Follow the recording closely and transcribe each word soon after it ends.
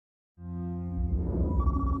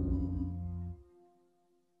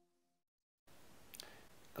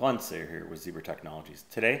Glenn Sayer here with Zebra Technologies.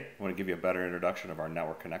 Today, I want to give you a better introduction of our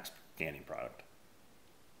Network Connect scanning product.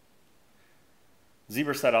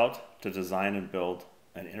 Zebra set out to design and build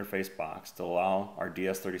an interface box to allow our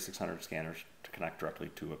DS3600 scanners to connect directly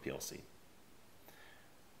to a PLC.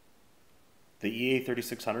 The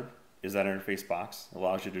EA3600 is that interface box. It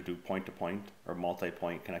allows you to do point-to-point or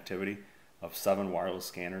multi-point connectivity of 7 wireless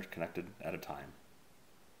scanners connected at a time.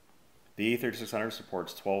 The EA3600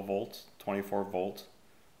 supports 12 volts, 24 volts,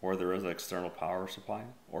 or there is an external power supply,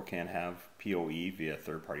 or can have PoE via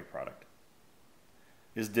third-party product.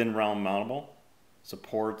 Is DIN realm mountable,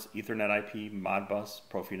 supports Ethernet IP, Modbus,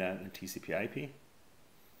 Profinet, and TCP IP.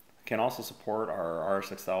 Can also support our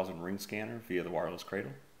RS6000 ring scanner via the wireless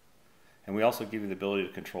cradle. And we also give you the ability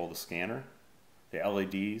to control the scanner, the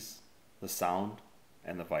LEDs, the sound,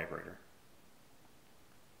 and the vibrator.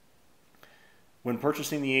 When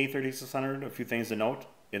purchasing the EA3600, a few things to note.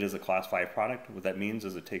 It is a Class 5 product. What that means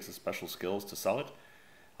is it takes a special skills to sell it.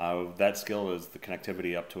 That skill is the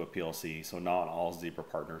connectivity up to a PLC, so not all Zebra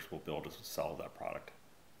partners will be able to sell that product.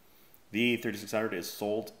 The EA3600 is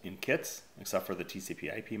sold in kits, except for the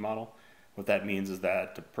TCP IP model. What that means is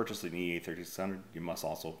that to purchase an EA3600, you must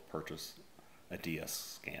also purchase a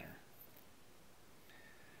DS scanner.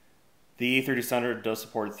 The EA3600 does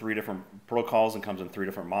support 3 different protocols and comes in 3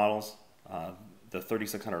 different models. The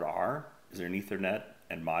 3600R is an Ethernet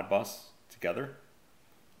and Modbus together.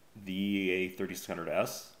 The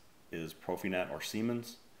EA3600S is Profinet or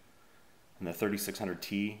Siemens. And the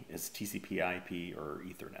 3600T is TCP IP or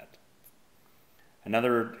Ethernet.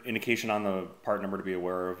 Another indication on the part number to be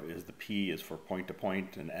aware of is the P is for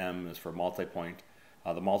point-to-point and M is for multi-point.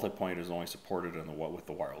 The multi-point is only supported with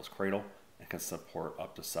the wireless cradle and can support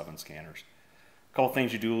up to 7 scanners. A couple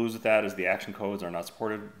things you do lose with that is the action codes are not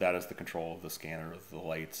supported. That is the control of the scanner, the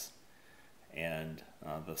lights, and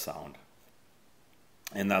the sound.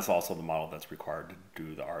 And that's also the model that's required to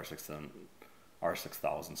do the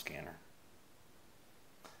R6000 scanner.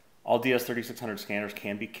 All DS3600 scanners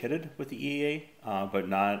can be kitted with the EA, but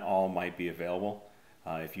not all might be available.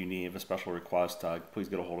 If you need a special request, please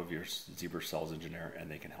get a hold of your Zebra sales engineer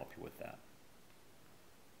and they can help you with that.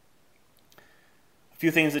 A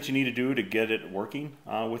few things that you need to do to get it working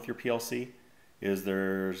with your PLC is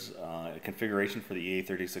there's a configuration for the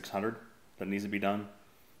EA3600 that needs to be done.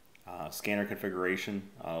 Scanner configuration,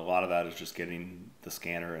 a lot of that is just getting the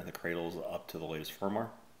scanner and the cradles up to the latest firmware.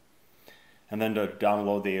 And then to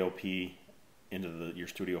download the AOP into your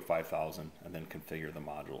Studio 5000 and then configure the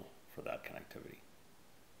module for that connectivity.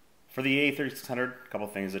 For the EA3600, a couple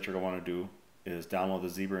things that you're going to want to do is download the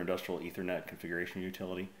Zebra Industrial Ethernet Configuration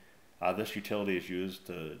Utility. This utility is used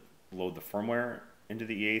to load the firmware into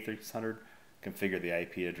the EA3600, configure the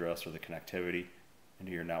IP address or the connectivity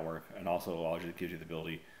into your network, and also gives you the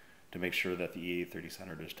ability to make sure that the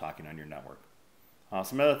EA3600 is talking on your network.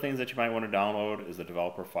 Some other things that you might want to download is the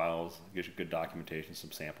developer files. It gives you good documentation,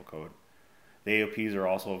 some sample code. The AOPs are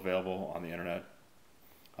also available on the internet.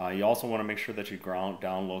 You also want to make sure that you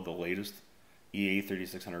download the latest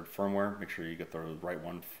EA3600 firmware. Make sure you get the right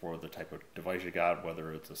one for the type of device you got,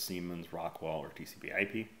 whether it's a Siemens, Rockwell, or TCP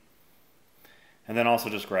IP. And then also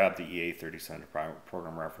just grab the EA3600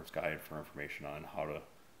 program reference guide for information on how to,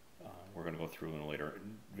 we're going to go through in a later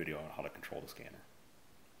video on how to control the scanner.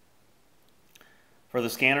 For the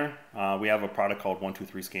scanner, we have a product called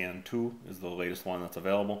 123Scan 2 is the latest one that's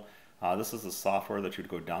available. This is the software that you'd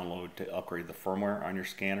go download to upgrade the firmware on your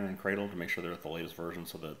scanner and cradle to make sure they're at the latest version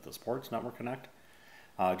so that the supports Network Connect.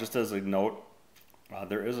 Just as a note,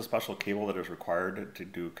 there is a special cable that is required to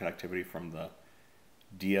do connectivity from the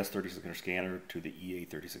DS3600 scanner to the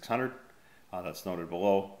EA3600. That's noted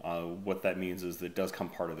below. What that means is that it does come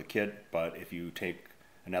part of the kit, but if you take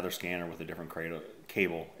another scanner with a different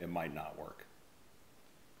cable, it might not work.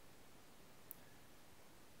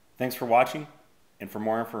 Thanks for watching, and for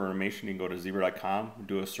more information you can go to zebra.com,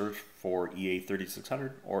 do a search for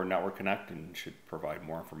EA3600 or Network Connect, and it should provide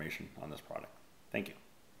more information on this product. Thank you.